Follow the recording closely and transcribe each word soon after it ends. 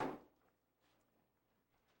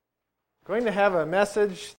going to have a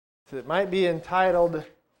message that might be entitled,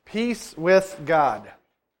 Peace with God.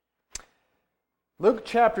 Luke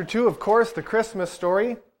chapter 2, of course, the Christmas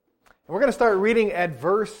story. And we're going to start reading at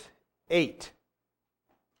verse 8.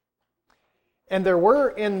 And there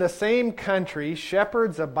were in the same country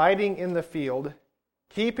shepherds abiding in the field,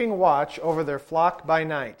 keeping watch over their flock by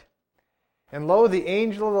night. And lo, the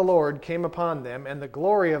angel of the Lord came upon them, and the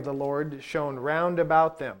glory of the Lord shone round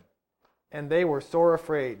about them. And they were sore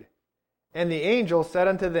afraid. And the angel said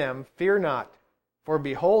unto them, Fear not, for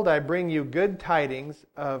behold, I bring you good tidings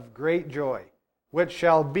of great joy, which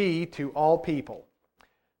shall be to all people.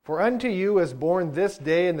 For unto you is born this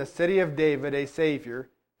day in the city of David a Savior,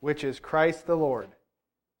 which is Christ the Lord.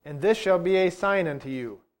 And this shall be a sign unto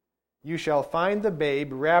you. You shall find the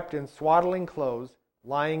babe wrapped in swaddling clothes,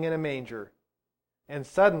 lying in a manger. And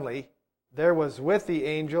suddenly there was with the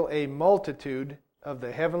angel a multitude of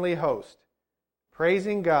the heavenly host,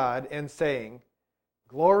 praising God and saying,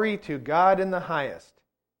 Glory to God in the highest,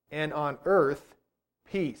 and on earth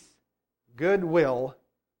peace, goodwill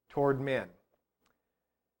toward men.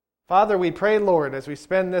 Father, we pray, Lord, as we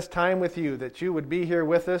spend this time with you, that you would be here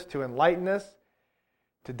with us to enlighten us,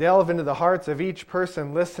 to delve into the hearts of each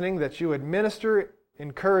person listening, that you would minister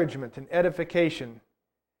encouragement and edification,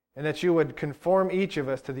 and that you would conform each of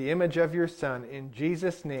us to the image of your Son. In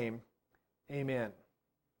Jesus' name, amen.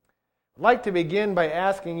 I'd like to begin by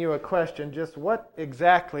asking you a question. Just what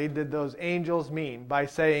exactly did those angels mean by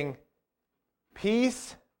saying,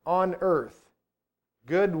 peace on earth,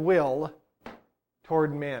 goodwill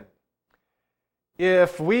toward men?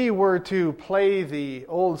 If we were to play the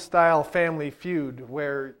old-style Family Feud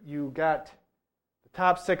where you got the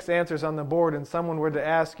top 6 answers on the board and someone were to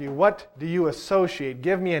ask you, what do you associate?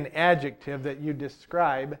 Give me an adjective that you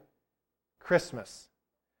describe Christmas.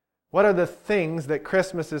 What are the things that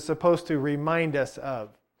Christmas is supposed to remind us of?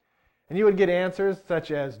 And you would get answers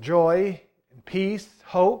such as joy, and peace,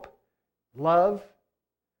 hope, love.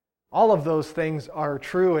 All of those things are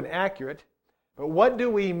true and accurate. But what do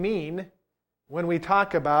we mean when we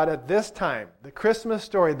talk about, at this time, the Christmas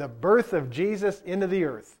story, the birth of Jesus into the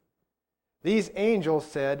earth? These angels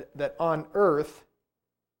said that on earth,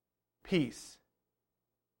 peace.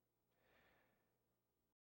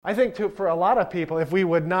 I think for a lot of people, if we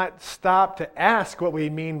would not stop to ask what we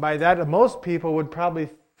mean by that, most people would probably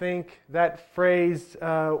think that phrase,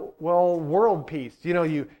 world peace. You know,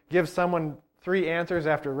 you give someone 3 answers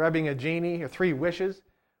after rubbing a genie, or 3 wishes.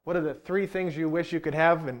 What are the 3 things you wish you could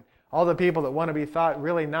have? And all the people that want to be thought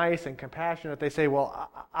really nice and compassionate, they say, well,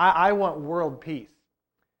 I want world peace.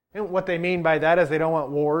 And what they mean by that is they don't want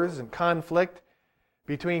wars and conflict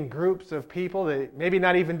between groups of people, maybe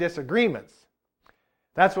not even disagreements.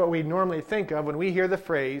 That's what we normally think of when we hear the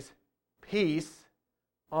phrase, peace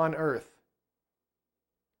on earth.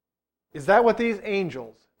 Is that what these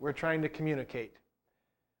angels were trying to communicate?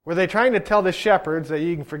 Were they trying to tell the shepherds that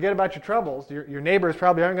you can forget about your troubles, your neighbors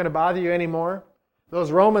probably aren't going to bother you anymore?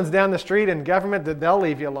 Those Romans down the street in government, that they'll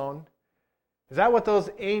leave you alone? Is that what those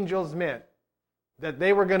angels meant? That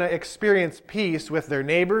they were going to experience peace with their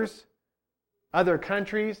neighbors, other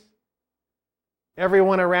countries,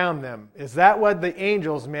 everyone around them? Is that what the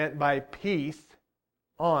angels meant by peace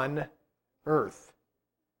on earth?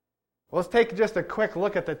 Well, let's take just a quick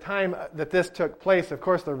look at the time that this took place. Of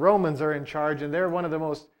course, the Romans are in charge, and they're one of the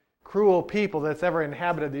most cruel people that's ever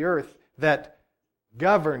inhabited the earth, that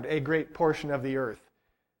governed a great portion of the earth.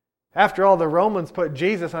 After all, the Romans put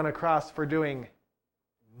Jesus on a cross for doing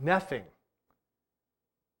nothing.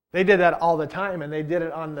 They did that all the time, and they did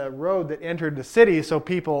it on the road that entered the city so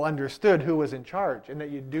people understood who was in charge and that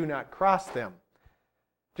you do not cross them.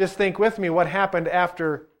 Just think with me what happened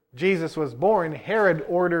after Jesus was born. Herod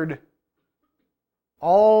ordered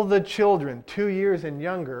all the children 2 years and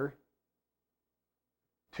younger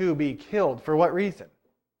to be killed. For what reason?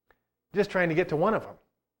 Just trying to get to one of them.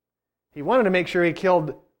 He wanted to make sure he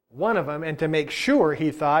killed one of them, and to make sure,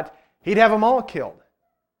 he thought, he'd have them all killed.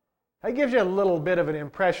 That gives you a little bit of an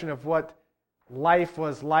impression of what life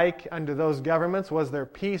was like under those governments. Was there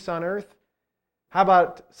peace on earth? How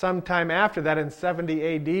about sometime after that in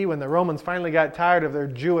 70 AD when the Romans finally got tired of their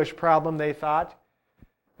Jewish problem, they thought,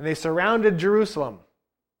 and they surrounded Jerusalem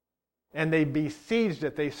and they besieged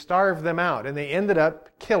it. They starved them out, and they ended up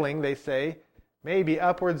killing, they say, maybe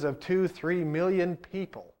upwards of 2-3 million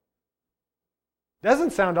people.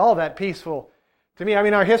 Doesn't sound all that peaceful to me. I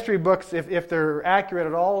mean, our history books, if they're accurate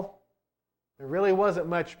at all, there really wasn't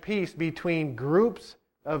much peace between groups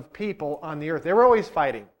of people on the earth. They were always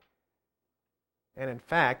fighting. And in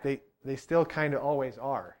fact, they still kind of always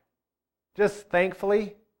are. Just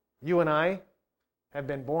thankfully, you and I have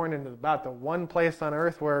been born into about the one place on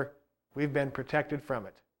earth where we've been protected from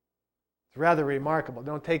it. It's rather remarkable.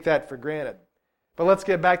 Don't take that for granted. But let's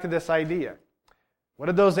get back to this idea. What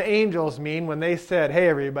did those angels mean when they said, hey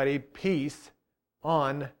everybody, peace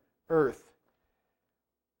on earth?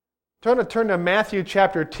 Turn to Matthew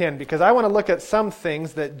chapter 10, because I want to look at some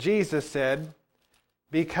things that Jesus said,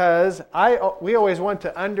 because we always want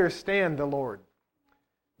to understand the Lord,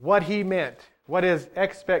 what He meant, what His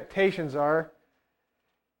expectations are,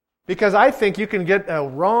 because I think you can get a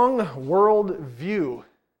wrong world view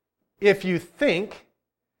if you think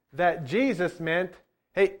that Jesus meant,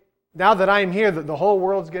 hey, now that I'm here, that the whole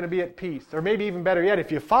world's going to be at peace. Or maybe even better yet,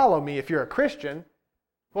 if you follow me, if you're a Christian,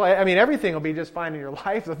 well, I mean, everything will be just fine in your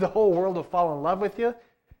life. The whole world will fall in love with you.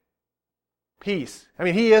 Peace. I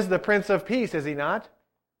mean, He is the Prince of Peace, is He not?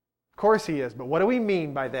 Of course He is. But what do we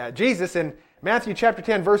mean by that? Jesus in Matthew chapter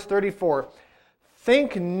 10, verse 34,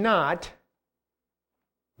 think not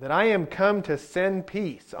that I am come to send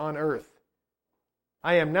peace on earth.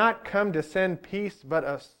 I am not come to send peace, but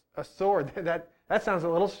a sword. That sounds a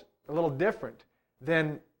little different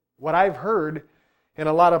than what I've heard in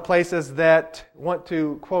a lot of places that want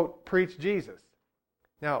to, quote, preach Jesus.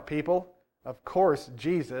 Now, people, of course,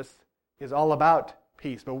 Jesus is all about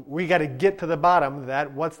peace, but we got to get to the bottom of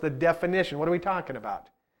that. What's the definition? What are we talking about?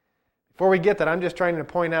 Before we get that, I'm just trying to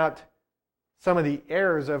point out some of the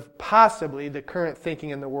errors of possibly the current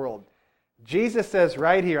thinking in the world. Jesus says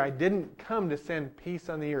right here, I didn't come to send peace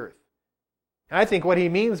on the earth. And I think what He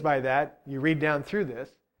means by that, you read down through this,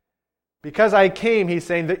 because I came, He's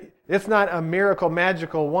saying that it's not a miracle,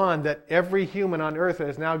 magical wand that every human on earth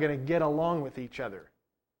is now going to get along with each other.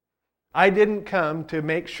 I didn't come to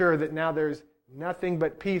make sure that now there's nothing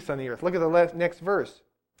but peace on the earth. Look at the next verse.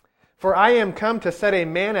 For I am come to set a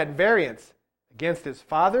man at variance against his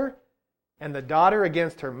father, and the daughter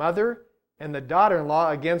against her mother, and the daughter-in-law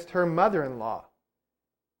against her mother-in-law.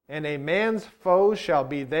 And a man's foes shall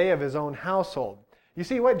be they of his own household. You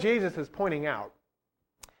see what Jesus is pointing out?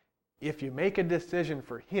 If you make a decision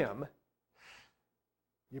for Him,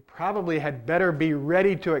 you probably had better be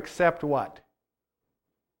ready to accept what?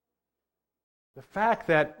 The fact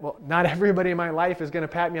that, well, not everybody in my life is going to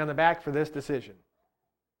pat me on the back for this decision.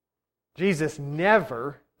 Jesus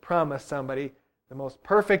never promised somebody the most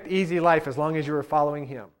perfect, easy life as long as you were following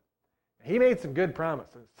Him. He made some good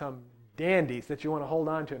promises, some dandies that you want to hold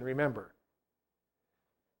on to and remember.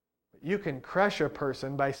 But you can crush a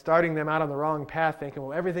person by starting them out on the wrong path thinking,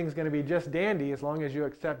 well, everything's going to be just dandy as long as you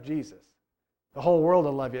accept Jesus. The whole world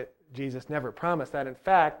will love you. Jesus never promised that. In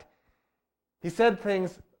fact, He said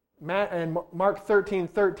things in Mark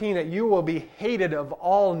 13:13 that you will be hated of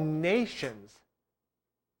all nations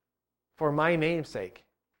for my name's sake.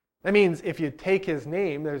 That means if you take His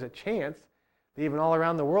name, there's a chance that even all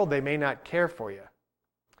around the world they may not care for you.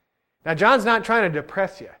 Now, John's not trying to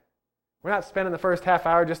depress you. We're not spending the first half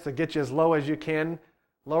hour just to get you as low as you can,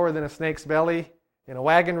 lower than a snake's belly in a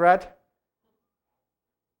wagon rut.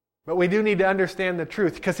 But we do need to understand the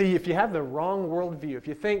truth. Because see, if you have the wrong worldview, if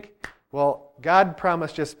you think, well, God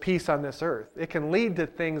promised just peace on this earth, it can lead to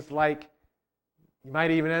things like you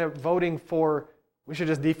might even end up voting for, we should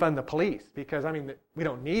just defund the police because, I mean, we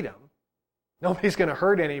don't need them. Nobody's going to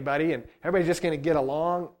hurt anybody and everybody's just going to get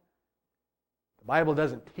along. The Bible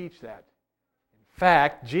doesn't teach that. In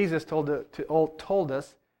fact, Jesus told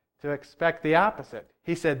us to expect the opposite.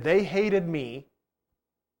 He said, they hated me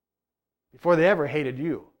before they ever hated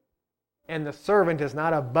you. And the servant is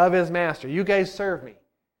not above his master. You guys serve me.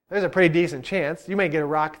 There's a pretty decent chance. You may get a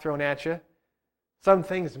rock thrown at you. Some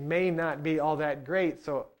things may not be all that great.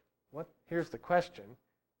 So here's the question.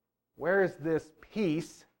 Where is this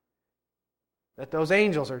peace that those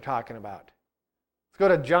angels are talking about? Let's go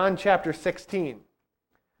to John chapter 16.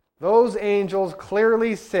 Those angels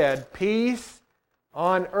clearly said, peace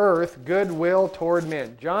on earth, goodwill toward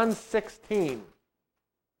men. John 16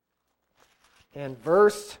 and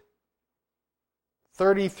verse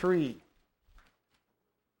 33.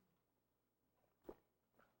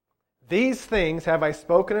 These things have I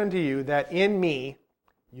spoken unto you, that in me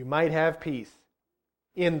you might have peace.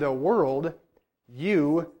 In the world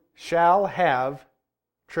you shall have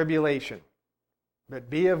tribulation. But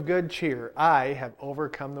be of good cheer, I have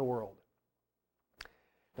overcome the world.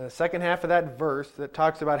 And the second half of that verse that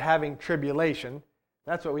talks about having tribulation,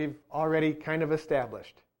 that's what we've already kind of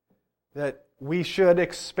established. That we should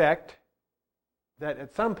expect that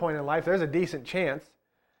at some point in life there's a decent chance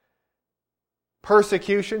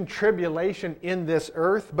persecution, tribulation in this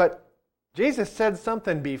earth. But Jesus said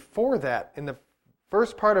something before that in the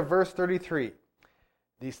first part of verse 33.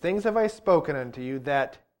 These things have I spoken unto you,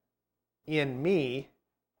 that in me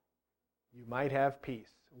you might have peace.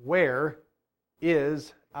 Where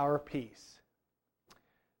is our peace.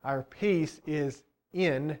 Our peace is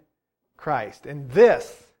in Christ. And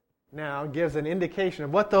this now gives an indication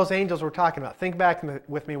of what those angels were talking about. Think back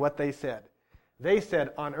with me what they said. They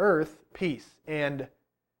said, on earth, peace and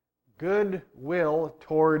goodwill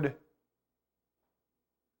toward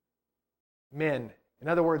men. In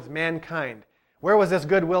other words, mankind. Where was this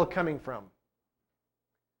goodwill coming from?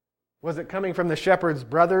 Was it coming from the shepherd's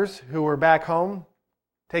brothers who were back home,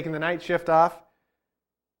 taking the night shift off?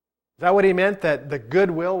 Is that what he meant? That the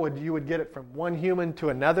goodwill, you would get it from one human to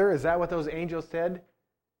another? Is that what those angels said?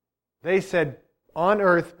 They said, on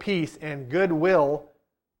earth, peace and goodwill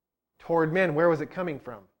toward men. Where was it coming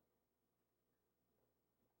from?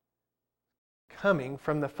 Coming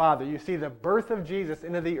from the Father. You see, the birth of Jesus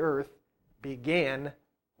into the earth began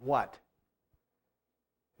what?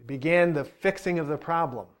 It began the fixing of the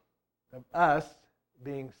problem of us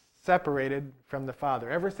being separated from the Father.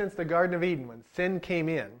 Ever since the Garden of Eden, when sin came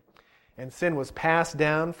in, and sin was passed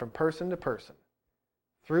down from person to person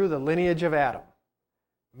through the lineage of Adam,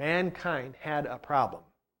 mankind had a problem.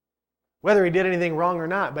 Whether he did anything wrong or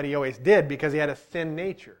not, but he always did because he had a sin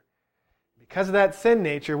nature. Because of that sin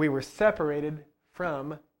nature, we were separated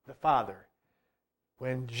from the Father.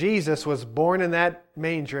 When Jesus was born in that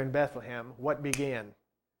manger in Bethlehem, what began?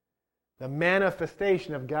 The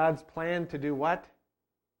manifestation of God's plan to do what?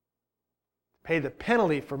 Pay the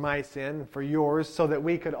penalty for my sin, for yours, so that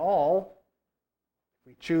we could all, if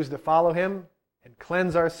we choose to follow Him and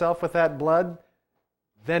cleanse ourselves with that blood,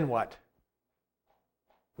 then what?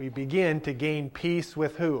 We begin to gain peace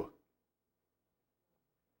with who?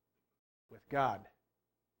 With God.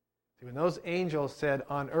 See, when those angels said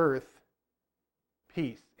on earth,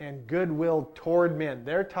 peace and goodwill toward men,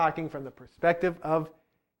 they're talking from the perspective of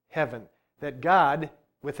heaven. That God,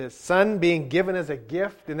 with His Son being given as a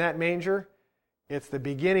gift in that manger, it's the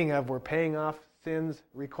beginning of we're paying off sin's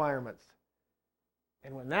requirements.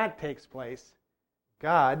 And when that takes place,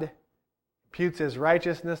 God imputes His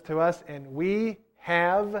righteousness to us, and we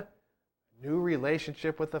have a new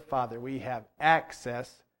relationship with the Father. We have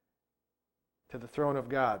access to the throne of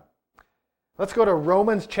God. Let's go to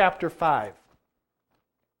Romans chapter 5.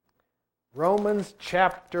 Romans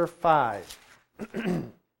chapter 5.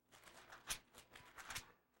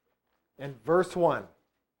 And verse 1.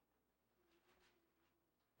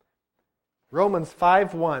 Romans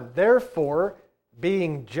 5:1. Therefore,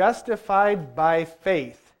 being justified by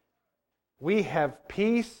faith, we have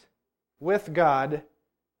peace with God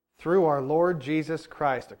through our Lord Jesus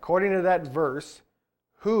Christ. According to that verse,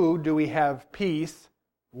 who do we have peace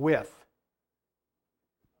with?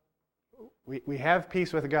 We have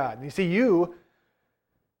peace with God. And you see, you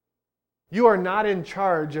are not in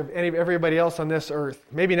charge of everybody else on this earth.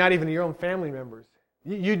 Maybe not even your own family members.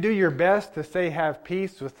 You do your best to say have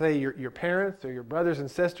peace with, say, your parents or your brothers and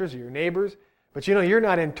sisters or your neighbors. But you're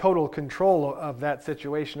not in total control of that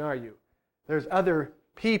situation, are you? There's other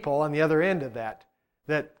people on the other end of that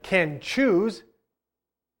can choose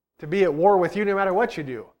to be at war with you no matter what you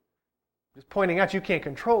do. Just pointing out you can't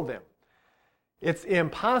control them. It's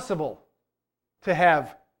impossible to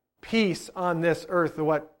have peace on this earth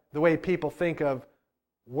the way people think of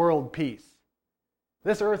world peace.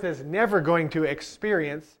 This earth is never going to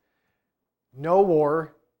experience no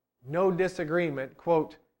war, no disagreement,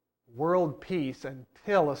 quote, world peace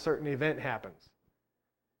until a certain event happens.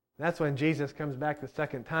 That's when Jesus comes back the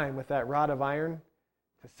second time with that rod of iron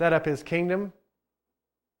to set up His kingdom.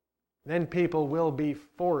 Then people will be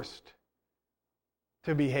forced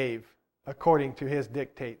to behave according to His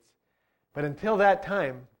dictates. But until that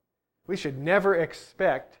time, we should never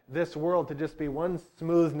expect this world to just be one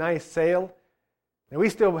smooth, nice sail. And we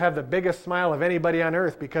still have the biggest smile of anybody on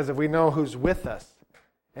earth because we know who's with us.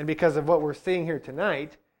 And because of what we're seeing here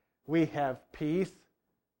tonight, we have peace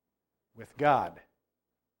with God.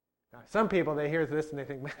 Now, some people, they hear this and they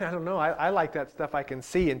think, man, I don't know, I like that stuff I can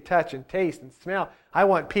see and touch and taste and smell. I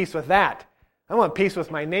want peace with that. I want peace with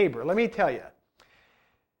my neighbor. Let me tell you,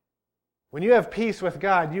 when you have peace with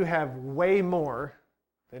God, you have way more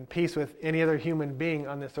than peace with any other human being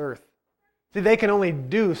on this earth. See, they can only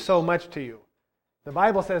do so much to you. The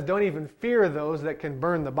Bible says, don't even fear those that can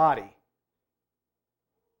burn the body.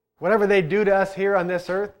 Whatever they do to us here on this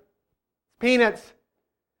earth, peanuts.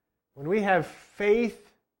 When we have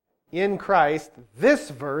faith in Christ, this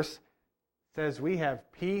verse says we have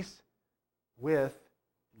peace with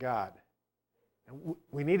God. And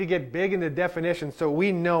we need to get big into definition so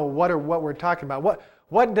we know what we're talking about.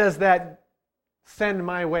 What does that send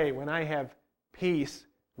my way when I have peace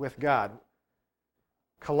with God?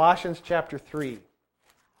 Colossians chapter 3.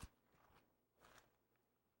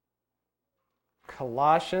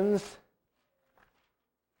 Colossians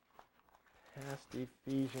past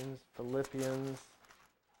Ephesians, Philippians.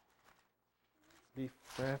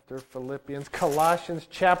 After Philippians, Colossians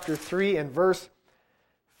chapter 3 and verse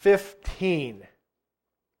 15.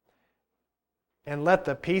 And let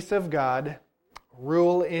the peace of God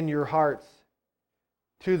rule in your hearts,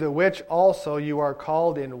 to the which also you are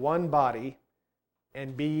called in one body,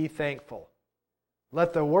 and be ye thankful.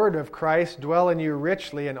 Let the word of Christ dwell in you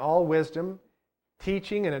richly in all wisdom,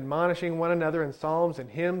 teaching and admonishing one another in psalms and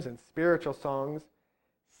hymns and spiritual songs,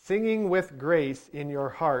 singing with grace in your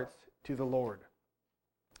hearts to the Lord.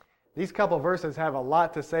 These couple verses have a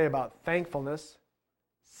lot to say about thankfulness,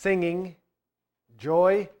 singing,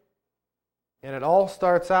 joy, and it all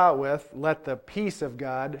starts out with, let the peace of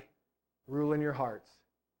God rule in your hearts.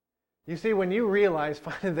 You see, when you realize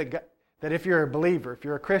finally that if you're a believer, if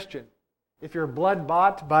you're a Christian, if you're blood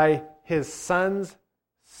bought by His Son's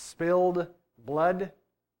spilled blood,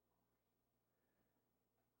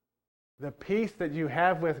 the peace that you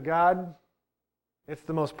have with God, it's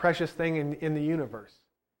the most precious thing in the universe.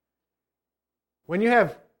 When you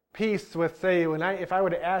have peace with, say, if I were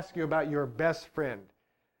to ask you about your best friend,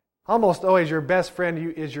 almost always your best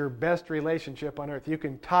friend is your best relationship on earth. You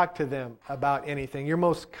can talk to them about anything. You're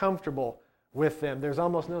most comfortable with them. There's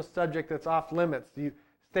almost no subject that's off limits. You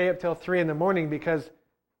stay up till 3 in the morning because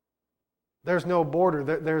there's no border.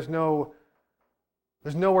 There's nowhere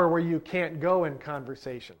where you can't go in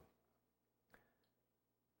conversation.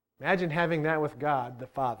 Imagine having that with God, the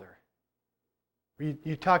Father.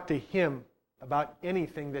 You talk to Him about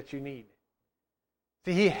anything that you need.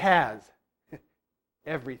 See, He has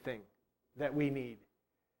everything that we need.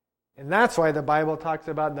 And that's why the Bible talks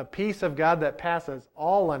about the peace of God that passes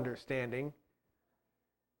all understanding.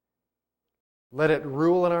 Let it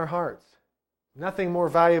rule in our hearts. Nothing more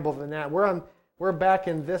valuable than that. We're back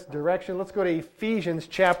in this direction. Let's go to Ephesians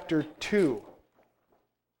chapter 2.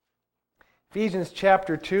 Ephesians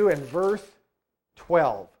chapter 2 and verse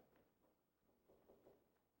 12.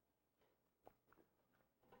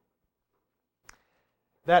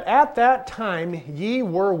 That at that time ye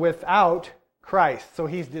were without Christ. So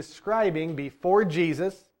he's describing before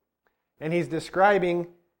Jesus, and he's describing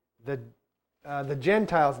the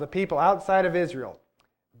Gentiles, the people outside of Israel,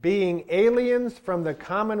 being aliens from the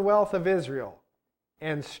commonwealth of Israel,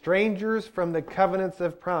 and strangers from the covenants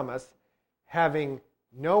of promise, having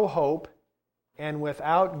no hope, and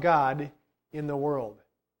without God in the world.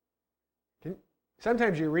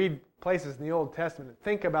 Sometimes you read places in the Old Testament and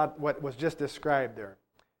think about what was just described there.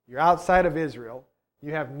 You're outside of Israel.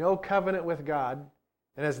 You have no covenant with God.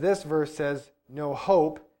 And as this verse says, no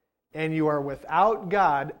hope. And you are without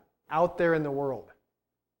God out there in the world.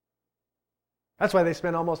 That's why they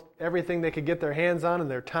spend almost everything they could get their hands on in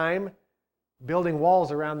their time building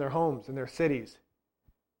walls around their homes and their cities.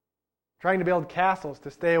 Trying to build castles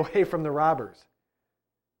to stay away from the robbers.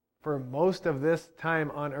 For most of this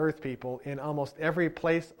time on earth, people, in almost every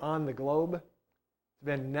place on the globe, it's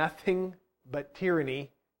been nothing but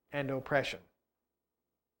tyranny and oppression.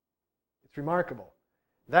 It's remarkable.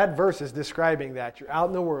 That verse is describing that. You're out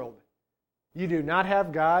in the world. You do not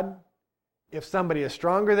have God. If somebody is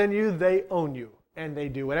stronger than you, they own you. And they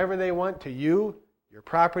do whatever they want to you, your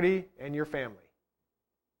property, and your family.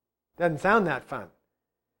 Doesn't sound that fun.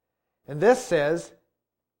 And this says,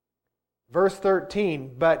 verse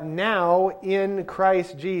 13, but now in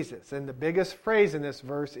Christ Jesus. And the biggest phrase in this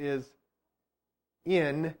verse is,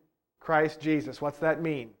 in Christ Jesus. What's that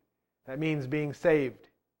mean? That means being saved.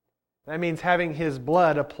 That means having His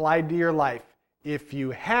blood applied to your life. If you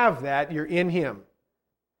have that, you're in Him.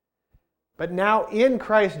 But now in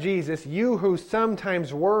Christ Jesus, you who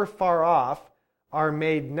sometimes were far off are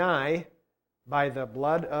made nigh by the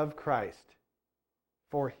blood of Christ.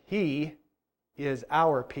 For He is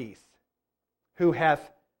our peace, who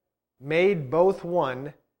hath made both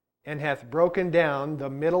one, and hath broken down the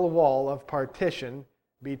middle wall of partition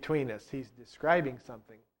between us. He's describing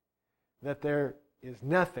something, that there is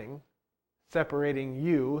nothing separating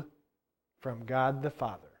you from God the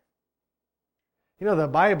Father. You know, the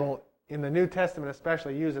Bible, in the New Testament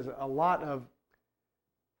especially, uses a lot of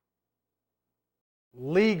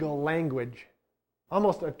legal language,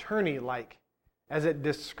 almost attorney-like, as it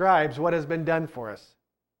describes what has been done for us.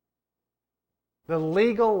 The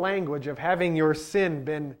legal language of having your sin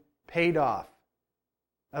been paid off,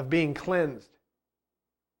 of being cleansed.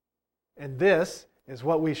 And this is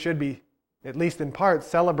what we should be, at least in part,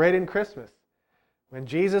 celebrating Christmas. When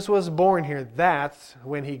Jesus was born here, that's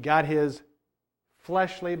when He got His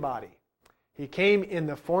fleshly body. He came in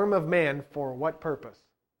the form of man for what purpose?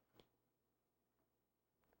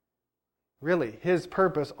 Really, His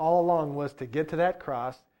purpose all along was to get to that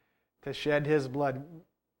cross, to shed His blood.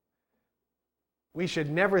 we should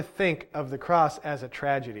never think of the cross as a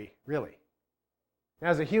tragedy, really.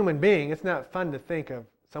 As a human being, it's not fun to think of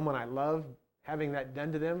someone I love having that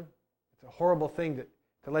done to them. It's a horrible thing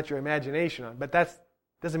to let your imagination on, but that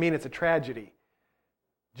doesn't mean it's a tragedy.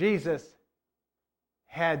 Jesus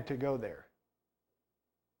had to go there.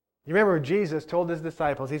 You remember Jesus told his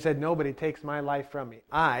disciples, he said, "Nobody takes my life from me.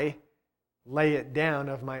 I lay it down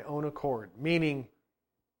of my own accord," meaning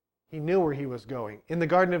he knew where he was going. In the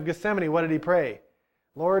Garden of Gethsemane, what did he pray?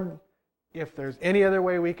 "Lord, if there's any other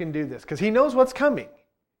way we can do this," because he knows what's coming.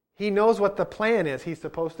 He knows what the plan is. He's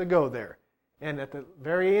supposed to go there. And at the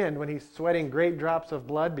very end, when he's sweating great drops of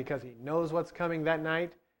blood because he knows what's coming that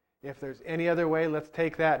night, if there's any other way, let's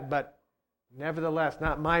take that. But nevertheless,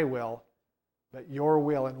 not my will, but your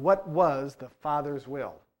will. And what was the Father's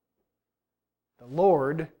will? The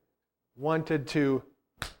Lord wanted to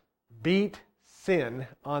beat sin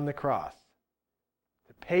on the cross,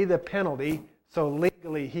 to pay the penalty so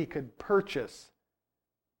legally he could purchase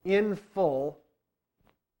in full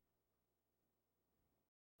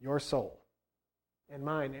your soul and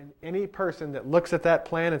mine. And any person that looks at that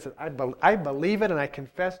plan and says, I believe it and I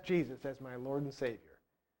confess Jesus as my Lord and Savior.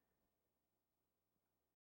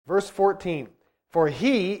 Verse 14, "For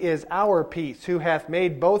he is our peace, who hath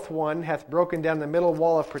made both one, hath broken down the middle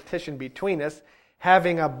wall of partition between us,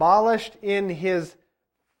 having abolished in his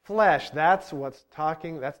flesh," that's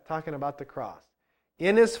talking about the cross.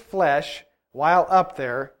 "In his flesh, while up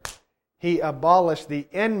there, he abolished the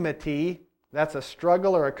enmity," that's a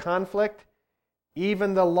struggle or a conflict,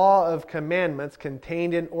 "even the law of commandments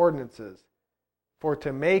contained in ordinances, for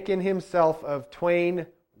to make in himself of twain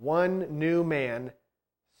one new man,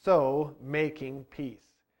 so making peace."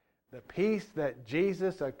 The peace that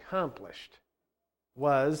Jesus accomplished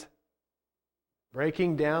was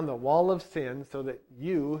breaking down the wall of sin so that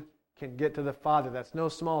you can get to the Father. That's no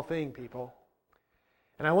small thing, people.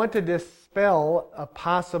 And I want to dispel a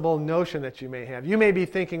possible notion that you may have. You may be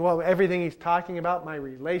thinking, well, everything he's talking about, my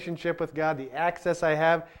relationship with God, the access I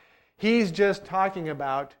have, he's just talking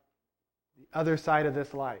about the other side of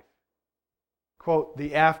this life. Quote,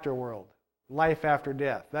 the afterworld, life after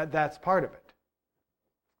death. That's part of it.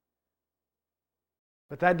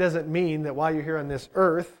 But that doesn't mean that while you're here on this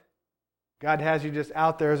earth, God has you just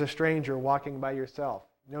out there as a stranger walking by yourself.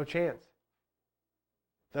 No chance.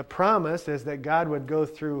 The promise is that God would go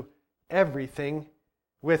through everything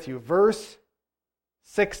with you. Verse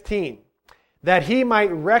 16, "That he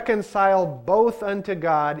might reconcile both unto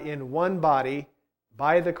God in one body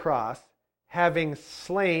by the cross, having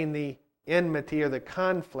slain the enmity," or the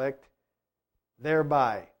conflict,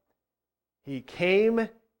 "thereby. He came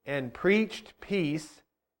and preached peace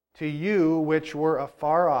to you which were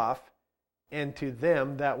afar off, and to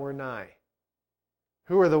them that were nigh."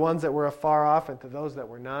 Who are the ones that were afar off and to those that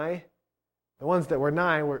were nigh? The ones that were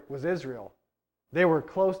nigh was Israel. They were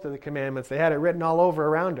close to the commandments. They had it written all over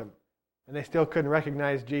around them. And they still couldn't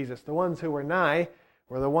recognize Jesus. The ones who were nigh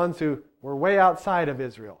were the ones who were way outside of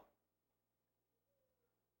Israel.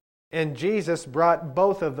 And Jesus brought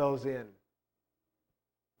both of those in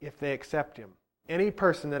if they accept Him. Any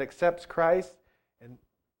person that accepts Christ, and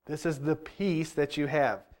this is the peace that you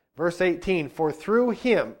have. Verse 18, "For through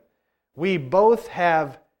Him we both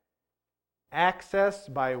have access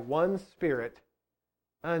by one Spirit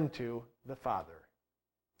unto the Father."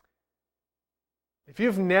 If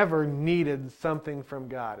you've never needed something from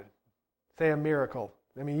God, say a miracle,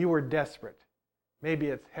 you were desperate. Maybe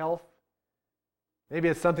it's health. Maybe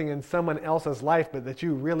it's something in someone else's life, but that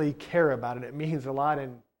you really care about and it means a lot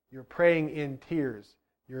and you're praying in tears.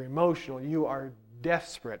 You're emotional. You are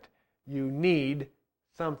desperate. You need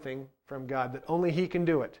something from God that only He can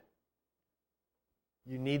do it.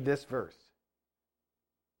 You need this verse.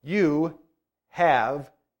 You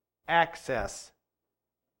have access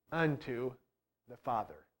unto the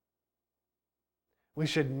Father. We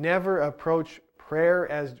should never approach prayer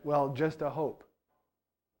as, well, just a hope.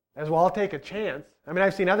 As, well, I'll take a chance.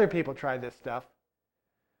 I've seen other people try this stuff.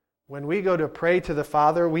 When we go to pray to the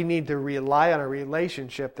Father, we need to rely on a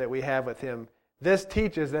relationship that we have with Him. This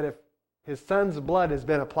teaches that if His Son's blood has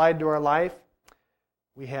been applied to our life,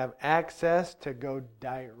 we have access to go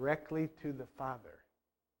directly to the Father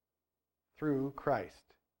through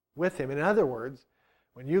Christ, with Him. In other words,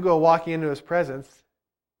 when you go walking into His presence,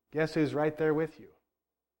 guess who's right there with you?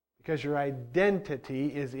 Because your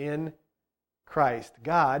identity is in Christ.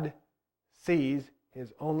 God sees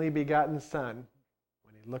His only begotten Son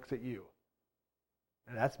when He looks at you.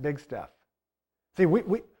 And that's big stuff. See,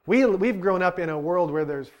 we've grown up in a world where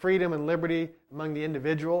there's freedom and liberty among the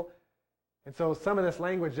individual. And so some of this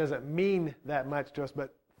language doesn't mean that much to us,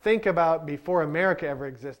 but think about before America ever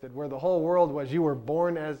existed, where the whole world was you were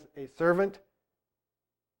born as a servant,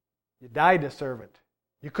 you died a servant.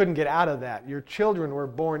 You couldn't get out of that. Your children were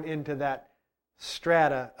born into that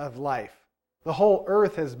strata of life. The whole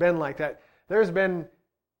earth has been like that. There's been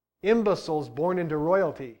imbeciles born into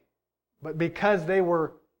royalty, but because they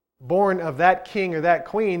were born of that king or that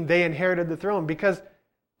queen, they inherited the throne, because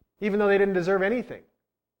even though they didn't deserve anything,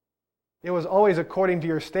 it was always according to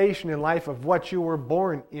your station in life of what you were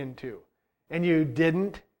born into. And you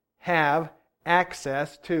didn't have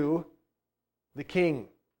access to the king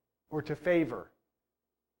or to favor.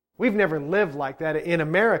 We've never lived like that. In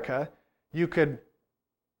America, you could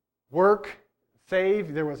work,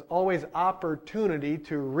 save. There was always opportunity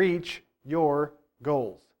to reach your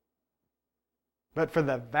goals. But for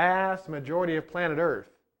the vast majority of planet Earth,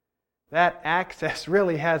 that access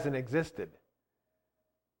really hasn't existed.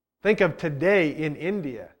 Think of today in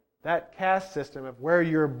India, that caste system of where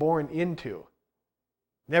you're born into.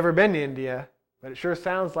 Never been to India, but it sure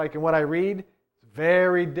sounds like in what I read, it's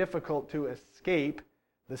very difficult to escape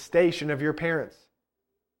the station of your parents.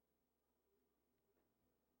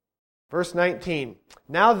 Verse 19,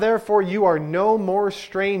 now therefore you are no more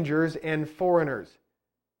strangers and foreigners,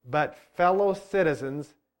 but fellow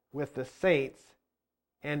citizens with the saints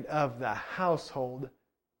and of the household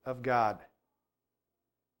of God,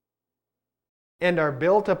 and are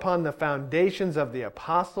built upon the foundations of the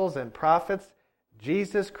apostles and prophets,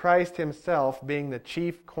 Jesus Christ himself being the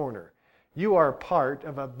chief corner. You are part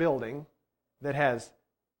of a building that has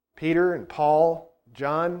Peter and Paul,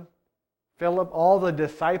 John, Philip, all the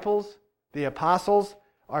disciples, the apostles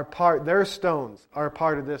are part, their stones are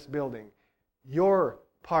part of this building. You're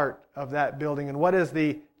part of that building. And what is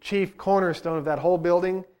the chief cornerstone of that whole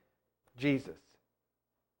building? Jesus.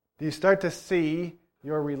 Do you start to see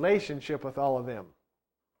your relationship with all of them?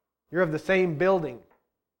 You're of the same building.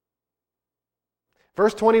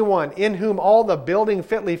 Verse 21, in whom all the building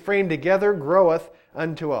fitly framed together groweth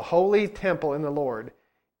unto a holy temple in the Lord,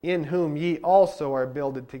 in whom ye also are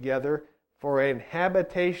builded together for an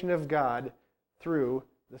habitation of God through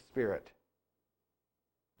the Spirit.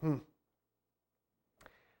 The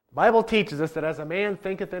Bible teaches us that as a man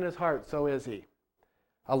thinketh in his heart, so is he.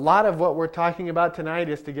 A lot of what we're talking about tonight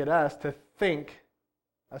is to get us to think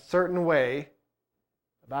a certain way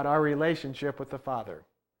about our relationship with the Father.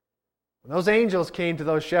 When those angels came to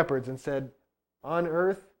those shepherds and said, on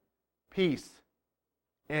earth, peace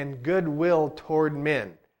and goodwill toward men,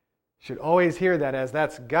 you should always hear that as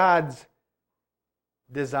that's God's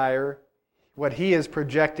desire, what He is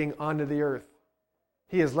projecting onto the earth.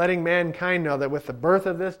 He is letting mankind know that with the birth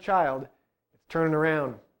of this child, it's turning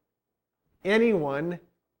around. Anyone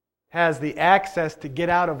has the access to get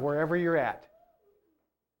out of wherever you're at,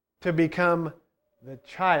 to become the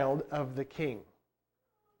child of the King.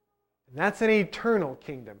 And that's an eternal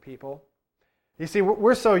kingdom, people. You see,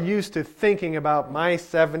 we're so used to thinking about my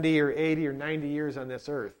 70 or 80 or 90 years on this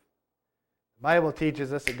earth. The Bible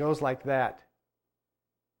teaches us it goes like that.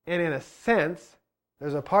 And in a sense,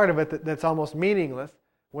 there's a part of it that's almost meaningless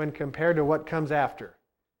when compared to what comes after.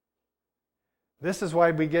 This is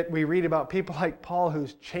why we read about people like Paul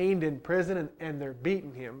who's chained in prison and they're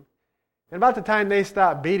beating him. And about the time they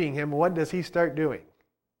stop beating him, what does he start doing?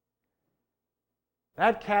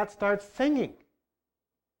 That cat starts singing.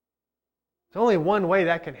 There's only one way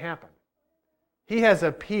that can happen. He has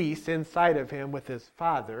a peace inside of him with his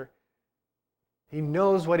Father. He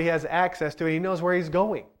knows what he has access to. He knows where he's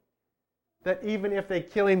going. That even if they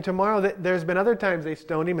kill him tomorrow, there's been other times they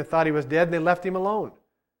stoned him and thought he was dead and they left him alone.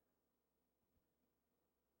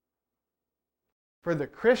 For the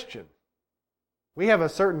Christian, we have a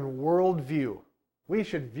certain worldview. We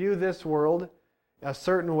should view this world a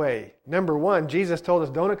certain way. Number one, Jesus told us,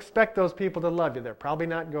 don't expect those people to love you. They're probably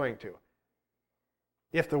not going to.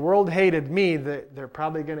 If the world hated me, they're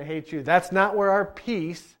probably going to hate you. That's not where our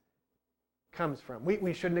peace comes from.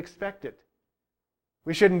 We shouldn't expect it.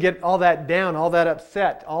 We shouldn't get all that down, all that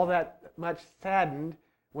upset, all that much saddened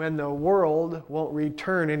when the world won't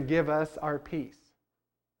return and give us our peace.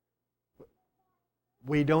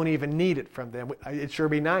 We don't even need it from them. It'd sure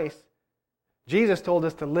be nice. Jesus told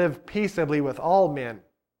us to live peaceably with all men.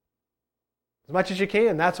 As much as you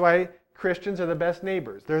can. That's why Christians are the best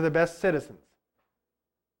neighbors. They're the best citizens.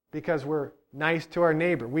 Because we're nice to our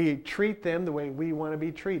neighbor. We treat them the way we want to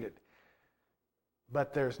be treated.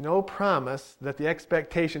 But there's no promise that the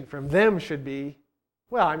expectation from them should be,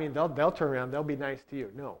 well, I mean, they'll turn around, they'll be nice to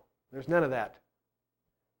you. No, there's none of that.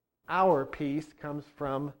 Our peace comes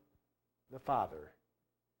from the Father.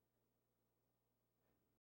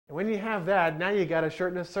 And when you have that, now you got a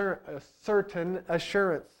certain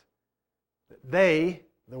assurance that they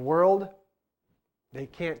The world, they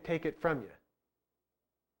can't take it from you.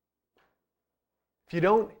 If you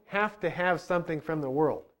don't have to have something from the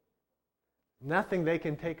world, nothing they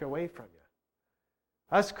can take away from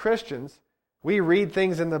you. Us Christians, we read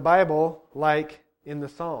things in the Bible like in the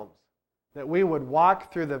Psalms, that we would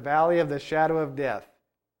walk through the valley of the shadow of death.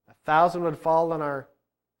 1,000 would fall on our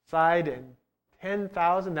side, and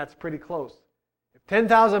 10,000, that's pretty close. If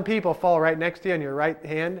 10,000 people fall right next to you on your right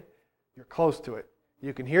hand, you're close to it.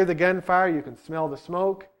 You can hear the gunfire, you can smell the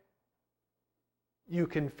smoke, you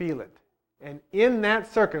can feel it. And in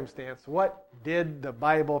that circumstance, what did the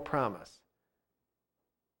Bible promise?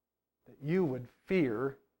 That you would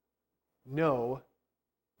fear no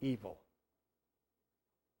evil.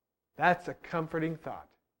 That's a comforting thought.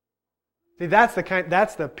 See, that's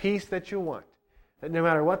the peace that you want. That no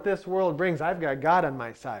matter what this world brings, I've got God on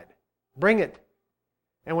my side. Bring it.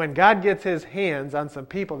 And when God gets His hands on some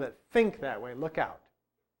people that think that way, look out.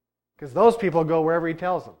 Because those people go wherever He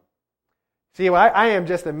tells them. See, I am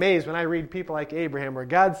just amazed when I read people like Abraham, where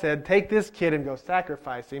God said, take this kid and go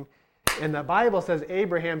sacrifice him. And the Bible says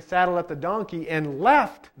Abraham saddled up the donkey and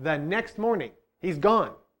left the next morning. He's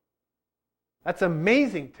gone. That's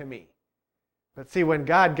amazing to me. But see, when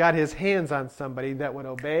God got His hands on somebody that would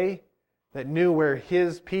obey, that knew where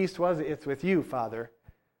His peace was, it's with you, Father.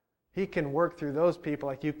 He can work through those people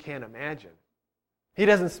like you can't imagine. He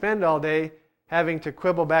doesn't spend all day having to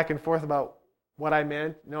quibble back and forth about what I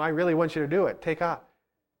meant. No, I really want you to do it. Take off.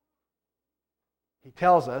 He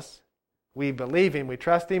tells us, we believe Him, we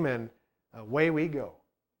trust Him, and away we go.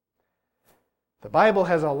 The Bible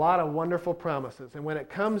has a lot of wonderful promises, and when it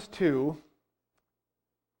comes to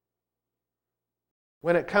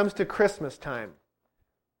Christmas time,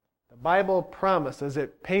 the Bible promises,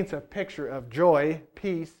 it paints a picture of joy,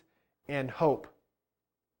 peace, and hope.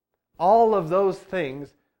 All of those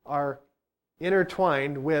things are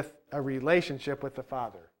intertwined with a relationship with the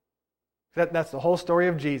Father. That's the whole story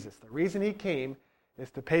of Jesus. The reason He came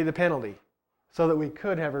is to pay the penalty so that we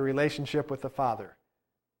could have a relationship with the Father.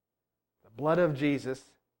 The blood of Jesus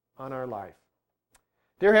on our life.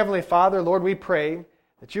 Dear Heavenly Father, Lord, we pray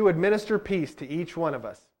that You would minister peace to each one of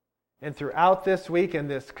us. And throughout this week and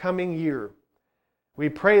this coming year, we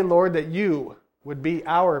pray, Lord, that You would be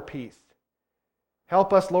our peace.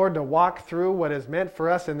 Help us, Lord, to walk through what is meant for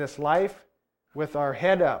us in this life with our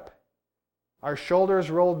head up, our shoulders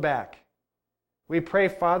rolled back. We pray,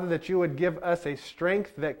 Father, that You would give us a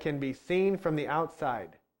strength that can be seen from the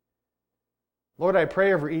outside. Lord, I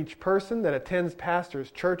pray over each person that attends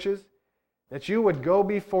pastors' churches, that You would go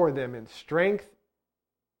before them in strength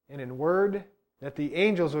and in word, that the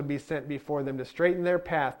angels would be sent before them to straighten their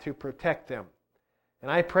path to protect them. And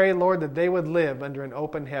I pray, Lord, that they would live under an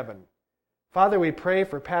open heaven. Father, we pray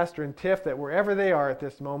for Pastor and Tiff that wherever they are at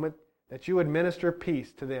this moment, that You would minister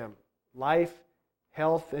peace to them, life,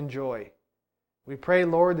 health, and joy. We pray,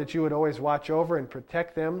 Lord, that You would always watch over and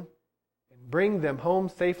protect them and bring them home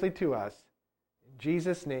safely to us. In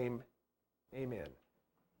Jesus' name, amen.